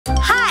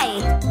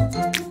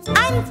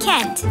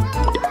Kent.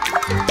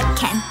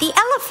 Kent the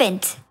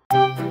Elephant.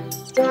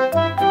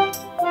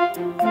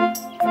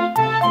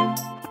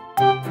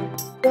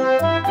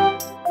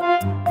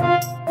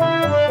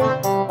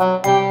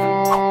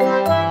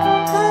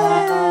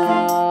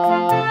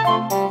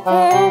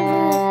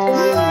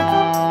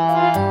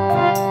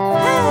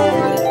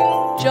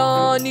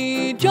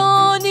 Johny,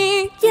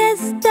 Johny,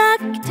 yes,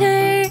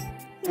 doctor.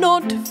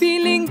 Not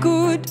feeling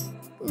good,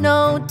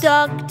 no,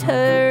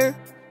 doctor.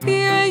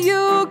 Here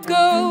you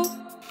go,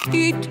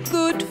 eat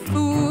good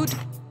food.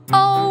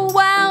 Oh,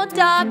 wow,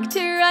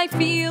 doctor, I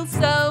feel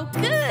so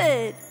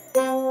good.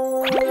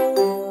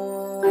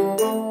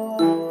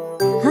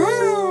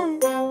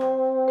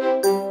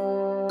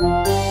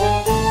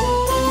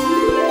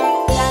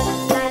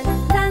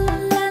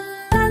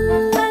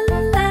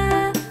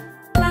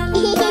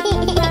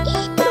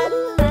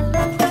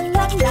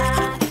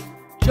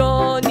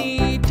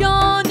 Johny,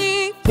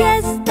 Johny,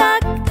 yes,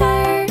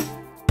 doctor.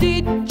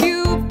 Did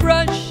you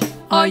brush?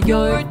 Are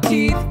your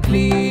teeth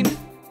clean?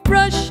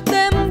 Brush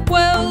them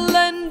well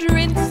and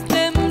rinse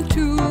them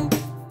too.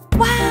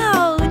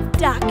 Wow,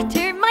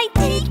 doctor, my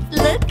teeth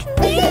look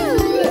new.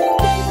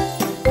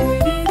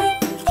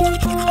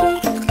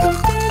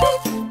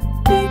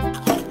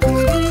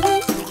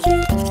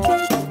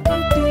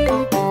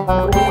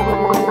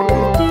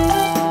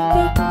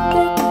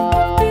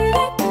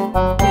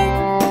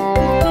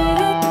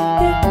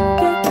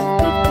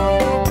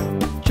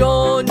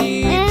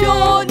 Johny,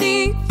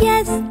 Johny,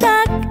 yes,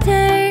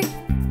 doctor.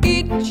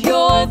 Eat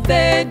your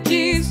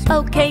veggies,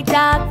 okay,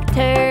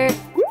 doctor.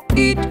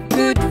 Eat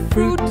good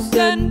fruits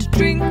and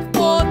drink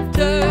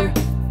water.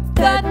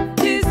 That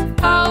is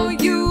how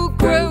you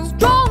grow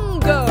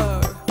stronger.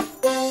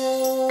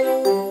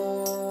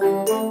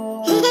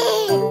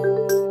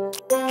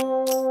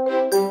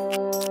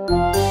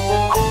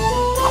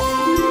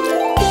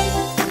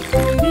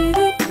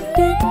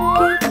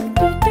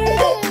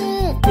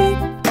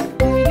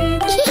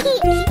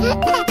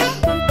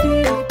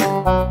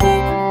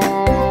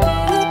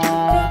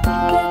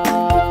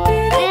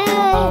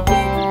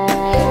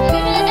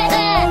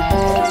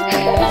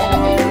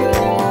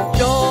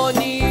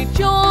 Johny,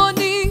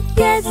 Johny,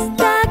 yes,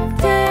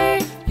 doctor.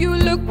 You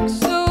look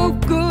so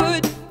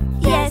good,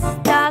 yes,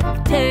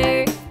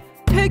 doctor.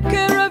 Take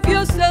care of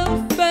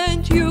yourself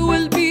and you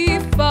will be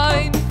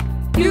fine.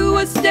 You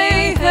will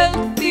stay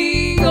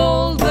healthy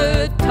all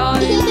the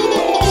time.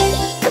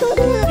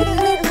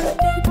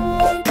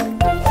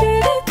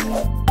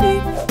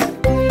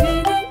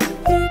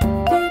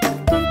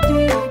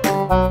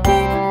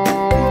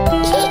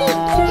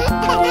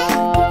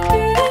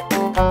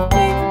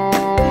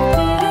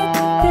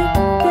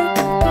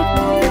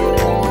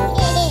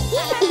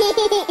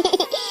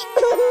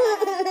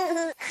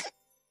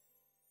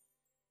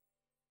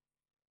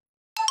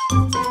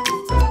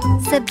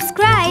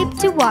 Subscribe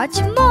to watch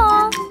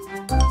more.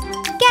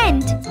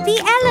 Kent the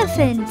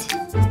Elephant.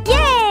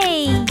 Yay!